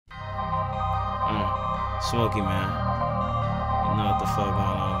Smokyy, man. You know what the fuck going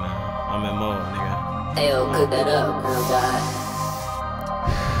on, man. I'm in mode, nigga. Ayo, cook that up, girl, God.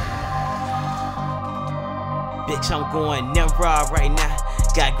 Bitch, I'm going Nimrod right now.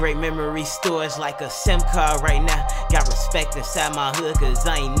 Got great memory storage like a SIM card right now. Got respect inside my hood, cause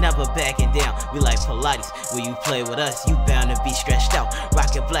I ain't never backing down. We like Pilates, when you play with us, you bound to be stretched out.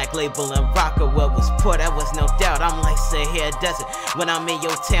 Rocket Black Label and rocker, what was poor, that was no doubt. I'm like Sahara Desert, when I'm in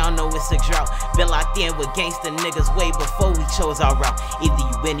your town, know it's a drought. Been locked in with gangsta niggas way before we chose our route. Either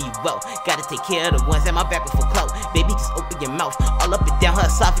you win or you out, gotta take care of the ones at my back for clout. Baby, just open your mouth, all up and down her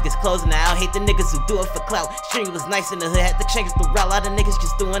esophagus closing. Now I hate the niggas who do it for clout. String was nice in the hood, had to change the route. A lot of niggas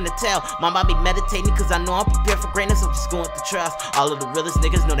just doing the towel. Mama be meditating cause I know I'm prepared for greatness. I'm just going through trials. All of the realest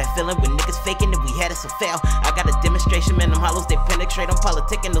niggas know that feeling when niggas faking that we had it so fail. I got a demonstration, man, them hollows they penetrate. I'm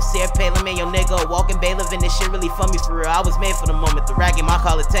politicking, no Sarah Palin, man, your nigga a walking bailiff. And this shit really for me for real. I was made for the moment, the ragging, my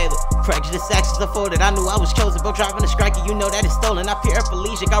call it Taylor. Prejudice actions unfolded, I knew I was chosen. Bro, driving a striker, you know that it's stolen. I peer up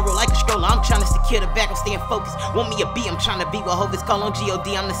leisure, I roll like a stroller. I'm trying to secure the back, I'm staying focused. Want me a B, I'm trying to be what Hovis call on God.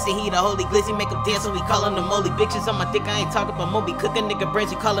 I'm the Smokyy, the holy glizzy, make them dance when we call him the moly. Bitches on my dick, I ain't talking about Moby. Cook a nigga brains,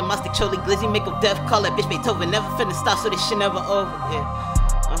 you call him my stick choli glizzy, make him deaf, call that bitch Beethoven. Never finna stop, so this shit never over, yeah.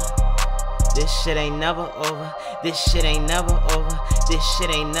 This shit ain't never over. This shit ain't never over. This shit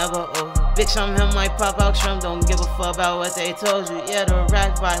ain't never over. Bitch, I'm him, might pop out Trump. Don't give a fuck about what they told you. Yeah, the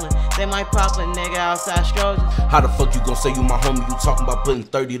rap violent. They might pop a nigga outside strolling. How the fuck you gon' say you my homie? You talking about putting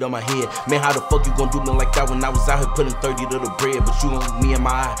 30 to my head. Man, how the fuck you gon' do me like that when I was out here putting 30 to the bread? But you gon' look me in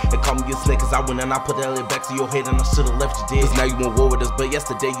my eye and call me a snake, cause I went and I put that back to your head and I should've left you dead. Cause now you won't war with us, but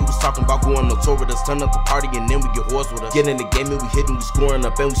yesterday you was talking about going on tour with us. Turn up the party and then we get whores with us. Get in the game and we hitting, we scoring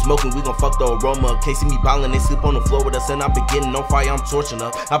up and we smoking. We gon' fuck the aroma. Can't see me ballin', they sleep on the floor with us. And I've been getting on fire, I'm torching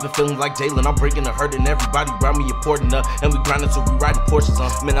up. I've been feeling like Jalen, I'm breaking the hurt and everybody around me important up. And we grinding till we riding Porsches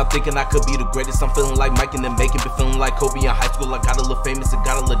on. Man, I'm thinking I could be the greatest. I'm feeling like Mike and then making. Been feeling like Kobe in high school. I gotta look famous and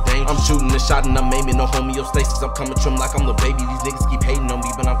gotta look dangerous. I'm shooting and shot and I'm aiming. No homeostasis, I'm coming trim like I'm the baby. These niggas keep hating on me,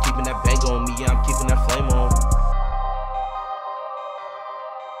 but I'm keeping that bang on me. Yeah, I'm keeping that flame on.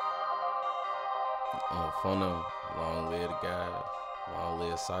 Phone, long live the guys. Long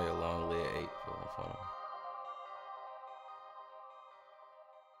live Sire, long live 8. Phone.